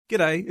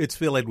G'day, it's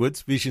Phil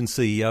Edwards, Vision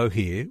CEO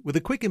here, with a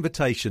quick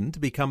invitation to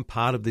become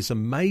part of this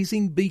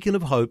amazing beacon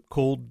of hope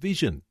called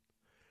Vision.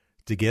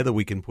 Together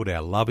we can put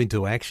our love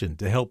into action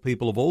to help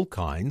people of all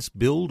kinds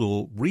build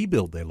or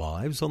rebuild their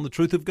lives on the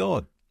truth of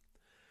God.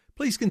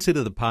 Please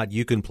consider the part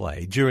you can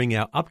play during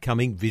our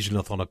upcoming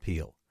Visionathon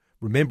appeal,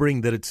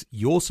 remembering that it's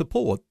your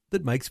support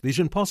that makes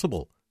Vision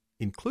possible,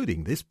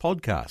 including this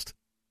podcast.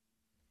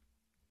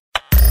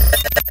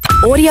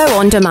 Audio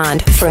on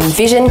demand from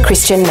Vision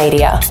Christian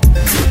Media.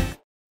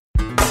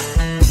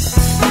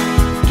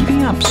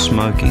 Giving up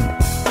smoking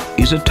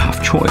is a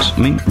tough choice. I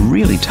mean,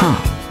 really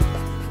tough.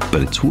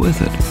 But it's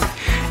worth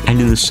it. And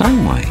in the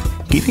same way,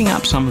 giving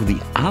up some of the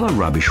other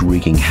rubbish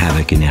wreaking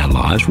havoc in our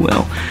lives,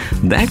 well,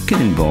 that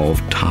can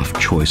involve tough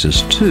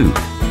choices too.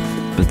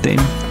 But then,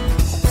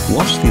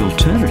 what's the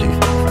alternative?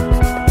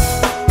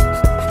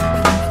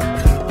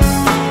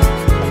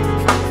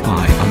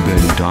 Hi, I'm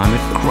Bernie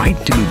Diamond.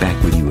 Great to be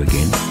back with you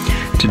again.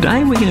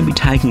 Today we're going to be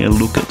taking a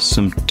look at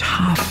some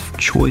tough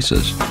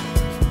choices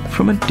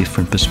from a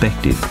different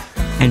perspective.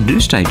 And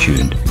do stay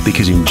tuned,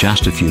 because in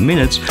just a few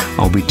minutes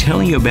I'll be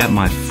telling you about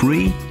my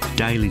free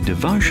daily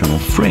devotional,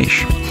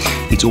 Fresh.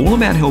 It's all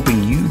about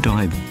helping you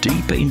dive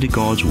deeper into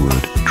God's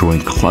Word,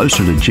 drawing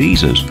closer to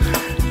Jesus,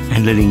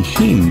 and letting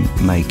Him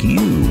make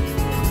you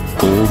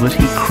all that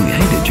He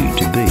created you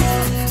to be.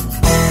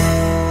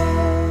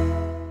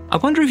 I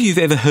wonder if you've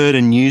ever heard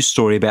a news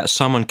story about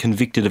someone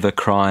convicted of a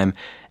crime,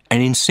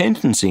 and in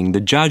sentencing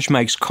the judge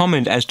makes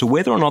comment as to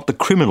whether or not the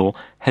criminal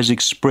has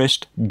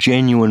expressed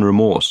genuine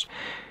remorse.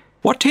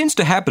 What tends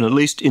to happen, at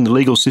least in the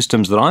legal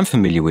systems that I'm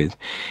familiar with,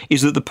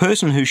 is that the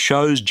person who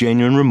shows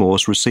genuine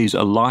remorse receives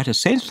a lighter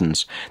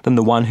sentence than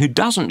the one who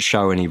doesn't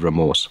show any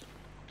remorse.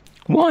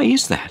 Why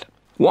is that?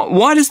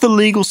 Why does the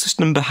legal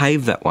system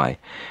behave that way?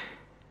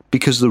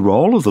 Because the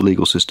role of the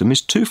legal system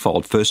is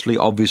twofold. Firstly,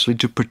 obviously,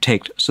 to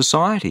protect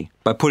society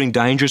by putting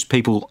dangerous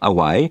people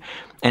away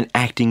and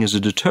acting as a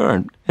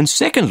deterrent. And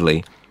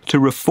secondly, to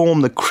reform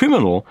the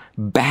criminal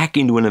back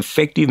into an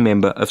effective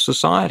member of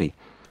society.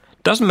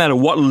 Doesn't matter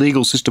what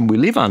legal system we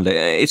live under,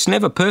 it's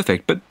never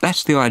perfect, but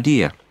that's the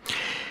idea.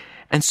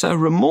 And so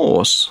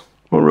remorse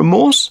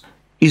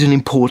is an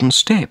important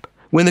step.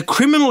 When the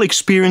criminal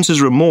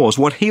experiences remorse,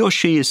 what he or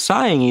she is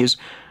saying is,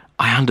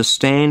 I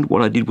understand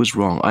what I did was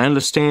wrong. I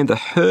understand the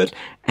hurt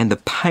and the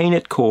pain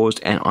it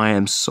caused, and I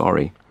am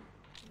sorry.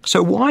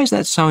 So why is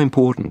that so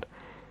important?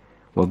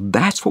 Well,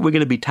 that's what we're going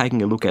to be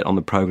taking a look at on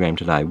the program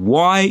today.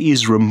 Why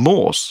is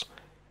remorse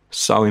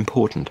so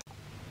important?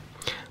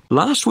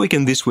 Last week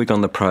and this week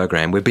on the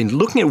program, we've been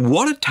looking at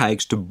what it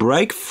takes to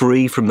break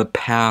free from the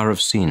power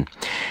of sin.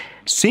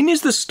 Sin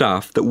is the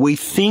stuff that we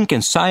think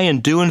and say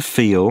and do and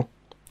feel,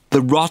 the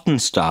rotten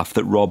stuff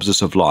that robs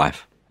us of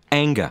life.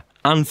 Anger,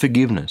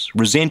 unforgiveness,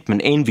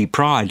 resentment, envy,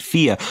 pride,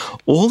 fear,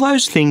 all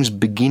those things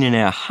begin in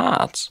our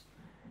hearts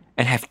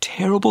and have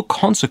terrible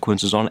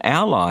consequences on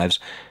our lives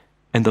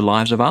and the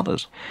lives of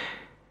others.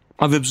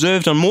 I've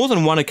observed on more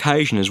than one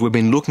occasion as we've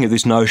been looking at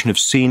this notion of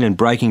sin and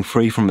breaking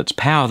free from its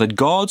power that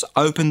God's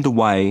opened the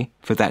way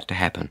for that to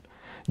happen.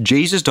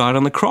 Jesus died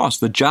on the cross.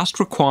 The just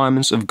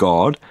requirements of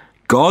God,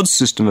 God's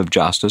system of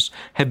justice,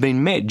 have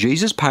been met.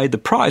 Jesus paid the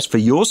price for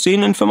your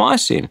sin and for my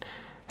sin.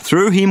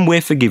 Through Him we're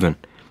forgiven.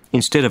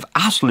 Instead of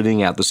us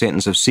living out the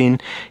sentence of sin,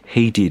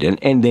 He did.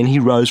 And then He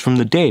rose from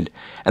the dead.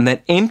 And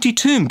that empty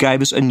tomb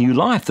gave us a new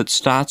life that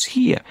starts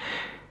here.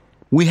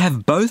 We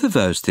have both of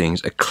those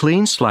things, a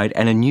clean slate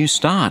and a new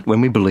start when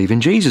we believe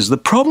in Jesus. The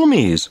problem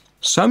is,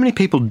 so many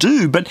people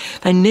do, but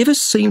they never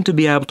seem to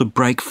be able to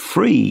break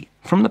free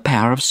from the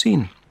power of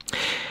sin.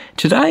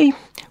 Today,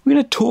 we're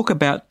going to talk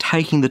about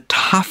taking the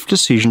tough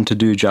decision to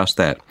do just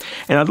that.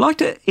 And I'd like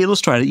to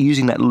illustrate it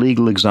using that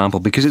legal example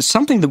because it's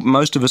something that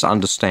most of us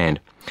understand.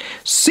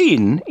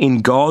 Sin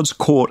in God's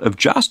court of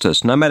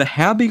justice, no matter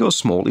how big or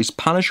small, is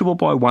punishable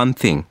by one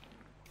thing: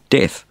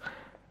 death.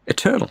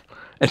 Eternal.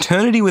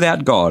 Eternity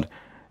without God.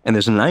 And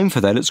there's a name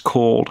for that. It's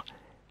called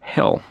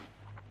hell.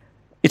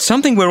 It's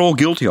something we're all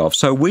guilty of,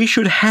 so we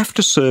should have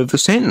to serve the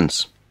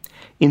sentence.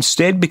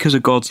 Instead, because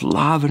of God's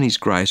love and His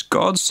grace,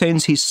 God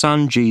sends His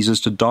Son Jesus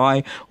to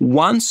die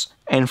once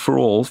and for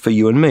all for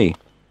you and me.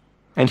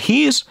 And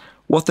here's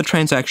what the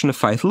transaction of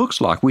faith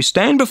looks like. We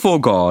stand before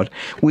God,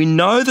 we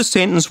know the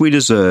sentence we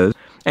deserve,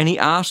 and He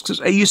asks us,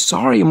 are you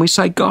sorry? And we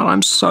say, God,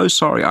 I'm so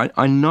sorry.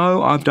 I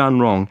know I've done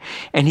wrong.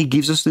 And He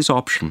gives us this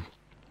option.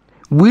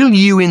 Will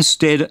you,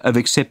 instead of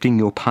accepting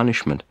your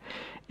punishment,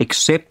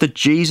 accept that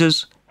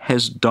Jesus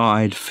has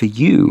died for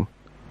you?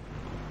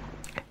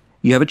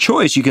 You have a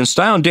choice. You can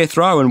stay on death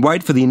row and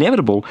wait for the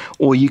inevitable,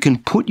 or you can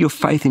put your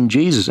faith in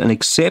Jesus and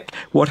accept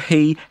what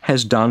He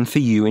has done for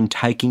you in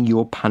taking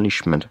your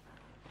punishment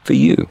for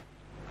you.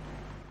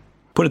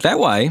 Put it that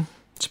way,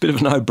 it's a bit of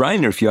a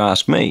no-brainer if you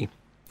ask me.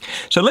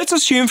 So let's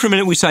assume for a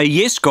minute we say,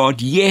 yes,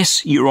 God,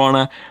 yes, Your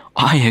Honour,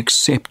 I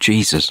accept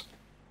Jesus.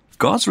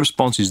 God's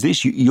response is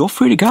this: you're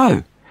free to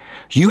go.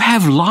 You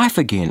have life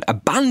again,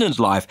 abundant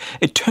life,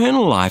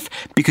 eternal life,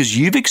 because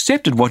you've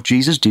accepted what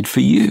Jesus did for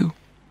you.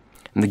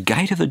 and the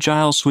gate of the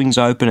jail swings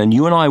open and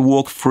you and I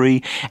walk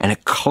free and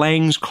it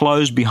clangs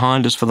closed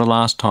behind us for the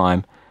last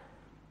time.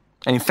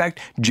 And in fact,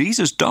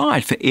 Jesus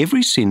died for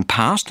every sin,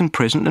 past and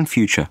present and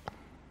future.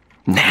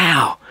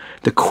 Now,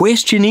 the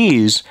question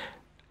is,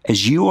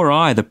 as you or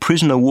I, the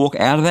prisoner, walk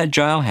out of that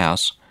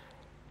jailhouse,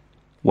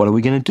 what are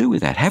we going to do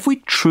with that? Have we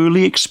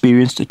truly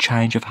experienced a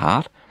change of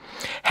heart?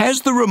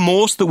 Has the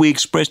remorse that we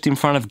expressed in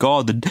front of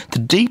God, the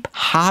deep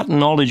heart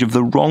knowledge of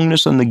the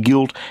wrongness and the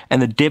guilt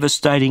and the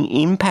devastating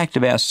impact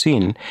of our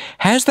sin,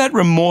 has that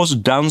remorse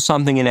done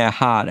something in our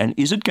heart, and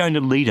is it going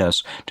to lead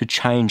us to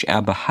change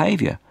our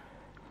behaviour?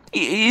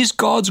 Is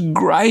God's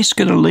grace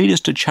going to lead us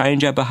to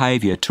change our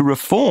behaviour, to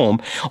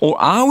reform, or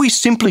are we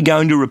simply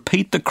going to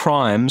repeat the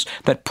crimes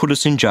that put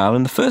us in jail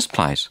in the first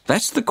place?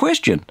 That's the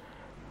question.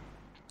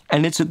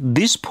 And it's at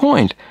this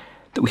point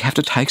that we have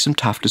to take some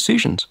tough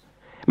decisions.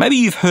 Maybe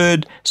you've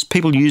heard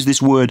people use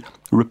this word,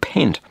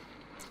 repent.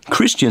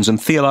 Christians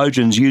and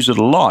theologians use it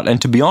a lot, and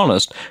to be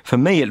honest, for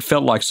me it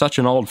felt like such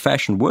an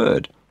old-fashioned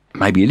word.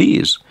 Maybe it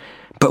is.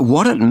 But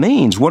what it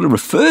means, what it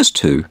refers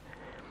to,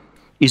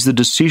 is the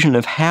decision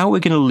of how we're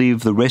going to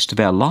live the rest of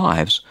our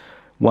lives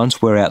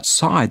once we're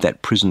outside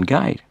that prison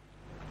gate.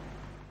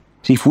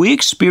 See, if we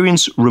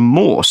experience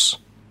remorse,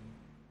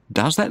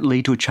 does that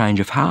lead to a change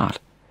of heart?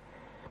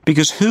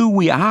 Because who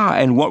we are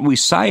and what we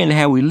say and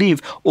how we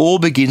live all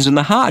begins in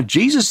the heart.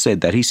 Jesus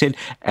said that. He said,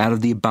 out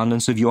of the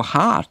abundance of your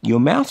heart, your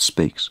mouth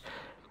speaks.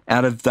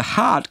 Out of the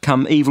heart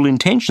come evil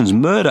intentions,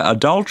 murder,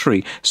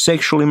 adultery,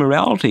 sexual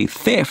immorality,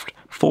 theft,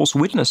 false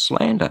witness,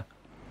 slander.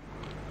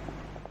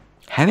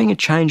 Having a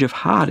change of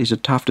heart is a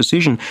tough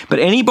decision, but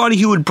anybody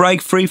who would break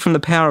free from the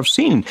power of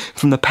sin,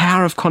 from the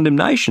power of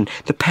condemnation,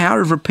 the power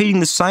of repeating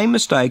the same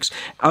mistakes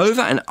over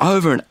and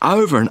over and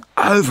over and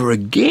over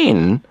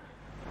again,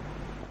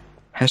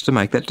 has to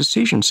make that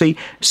decision. See,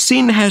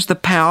 sin has the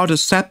power to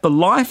sap the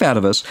life out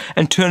of us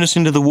and turn us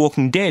into the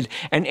walking dead.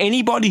 And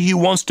anybody who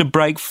wants to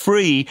break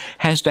free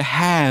has to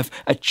have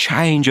a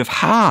change of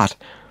heart.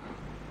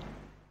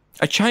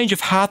 A change of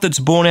heart that's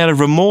born out of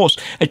remorse.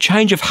 A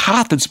change of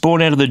heart that's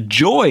born out of the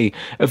joy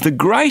of the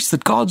grace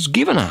that God's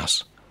given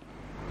us.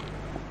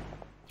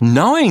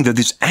 Knowing that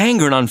this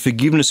anger and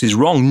unforgiveness is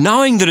wrong,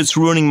 knowing that it's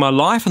ruining my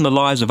life and the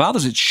lives of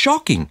others, it's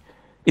shocking.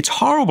 It's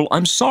horrible.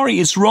 I'm sorry.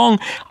 It's wrong.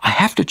 I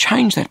have to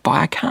change that, but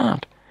I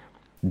can't.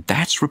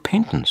 That's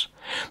repentance.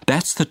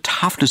 That's the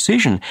tough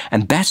decision.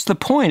 And that's the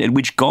point at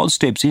which God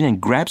steps in and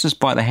grabs us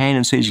by the hand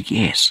and says,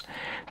 yes,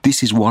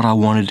 this is what I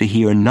wanted to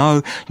hear. And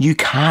no, you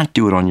can't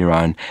do it on your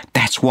own.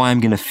 That's why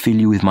I'm going to fill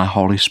you with my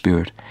Holy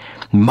Spirit.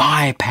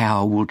 My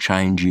power will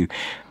change you.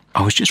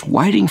 I was just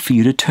waiting for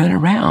you to turn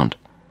around.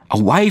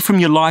 Away from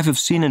your life of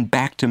sin and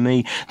back to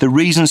me. The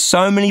reason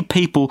so many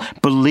people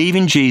believe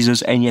in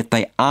Jesus and yet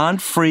they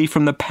aren't free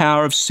from the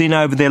power of sin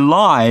over their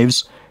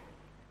lives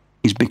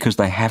is because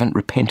they haven't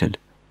repented.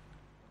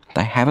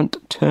 They haven't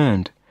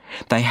turned.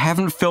 They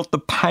haven't felt the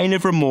pain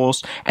of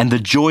remorse and the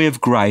joy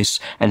of grace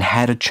and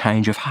had a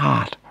change of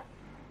heart.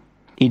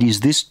 It is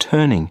this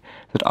turning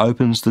that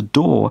opens the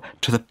door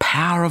to the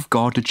power of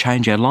God to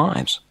change our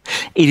lives.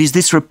 It is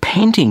this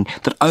repenting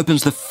that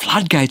opens the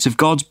floodgates of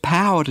God's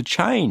power to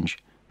change.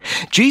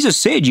 Jesus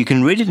said, you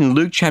can read it in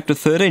Luke chapter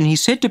 13, he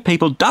said to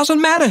people,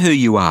 doesn't matter who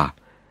you are,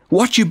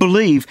 what you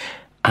believe,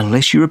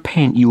 unless you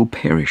repent, you will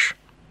perish.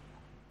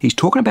 He's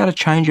talking about a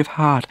change of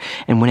heart,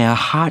 and when our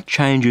heart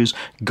changes,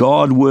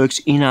 God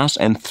works in us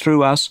and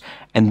through us,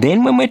 and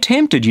then when we're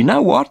tempted, you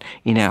know what?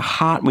 In our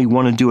heart we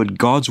want to do it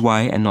God's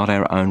way and not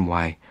our own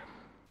way.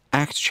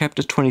 Acts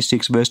chapter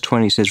 26 verse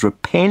 20 says,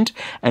 repent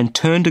and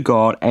turn to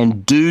God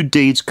and do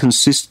deeds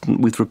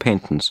consistent with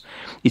repentance.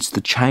 It's the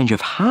change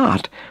of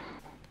heart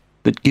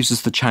that gives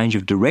us the change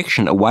of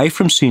direction away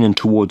from sin and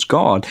towards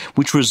God,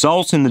 which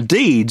results in the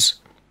deeds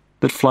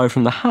that flow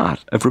from the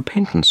heart of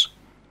repentance.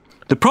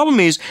 The problem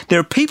is there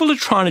are people who are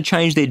trying to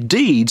change their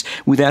deeds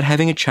without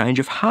having a change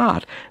of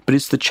heart, but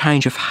it's the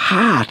change of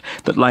heart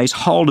that lays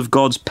hold of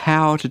God's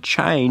power to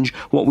change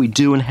what we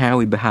do and how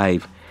we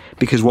behave,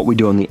 because what we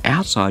do on the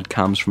outside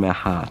comes from our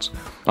hearts.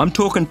 I'm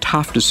talking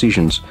tough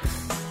decisions.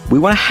 We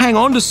want to hang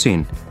on to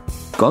sin.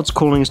 God's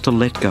calling us to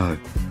let go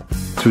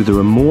through the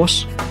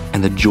remorse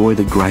and the joy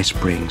that grace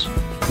brings.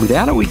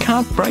 Without it, we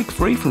can't break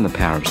free from the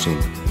power of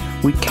sin.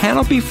 We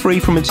cannot be free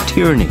from its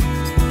tyranny.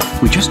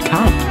 We just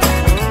can't.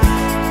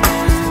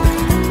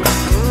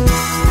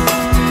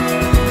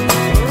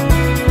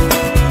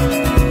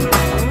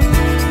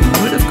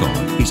 The Word of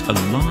God is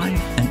alive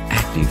and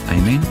active,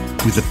 amen,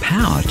 with the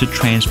power to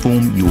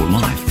transform your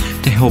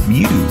life, to help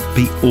you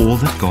be all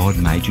that God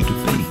made you to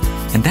be.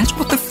 And that's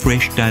what the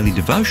Fresh Daily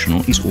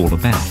Devotional is all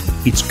about.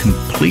 It's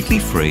completely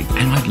free,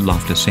 and I'd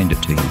love to send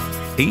it to you.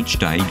 Each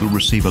day you'll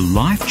receive a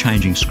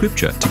life-changing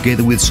scripture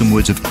together with some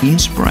words of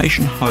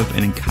inspiration, hope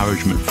and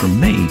encouragement from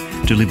me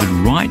delivered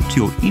right to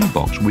your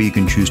inbox, where you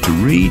can choose to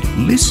read,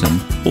 listen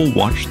or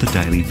watch the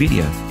daily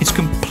video. It's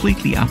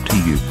completely up to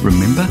you.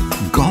 Remember,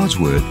 God's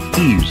Word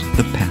is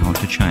the power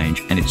to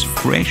change, and it's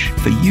fresh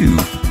for you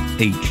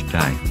each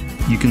day.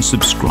 You can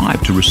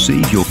subscribe to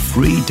receive your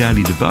free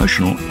daily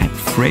devotional at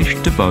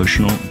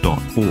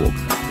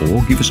freshdevotional.org,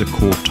 or give us a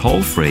call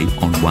toll-free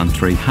on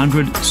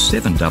 1300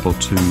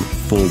 722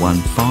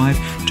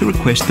 415 to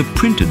request the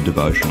printed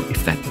devotional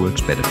if that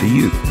works better for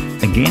you.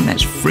 Again,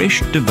 that's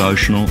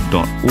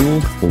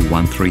freshdevotional.org or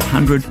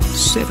 1300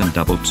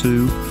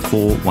 722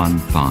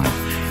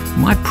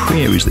 415. My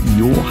prayer is that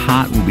your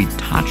heart will be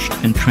touched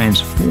and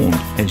transformed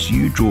as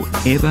you draw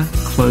ever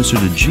closer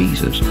to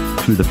Jesus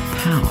through the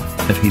power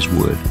of His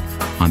Word.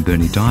 I'm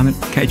Bernie Diamond.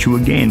 Catch you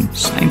again,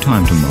 same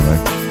time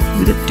tomorrow,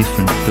 with a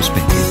different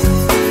perspective.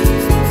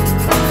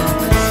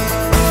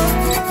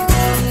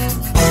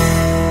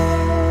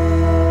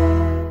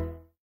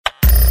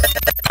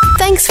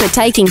 Thanks for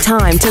taking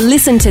time to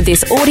listen to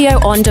this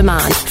audio on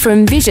demand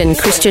from Vision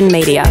Christian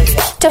Media.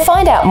 To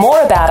find out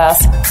more about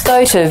us,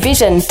 go to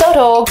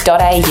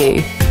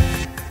vision.org.au.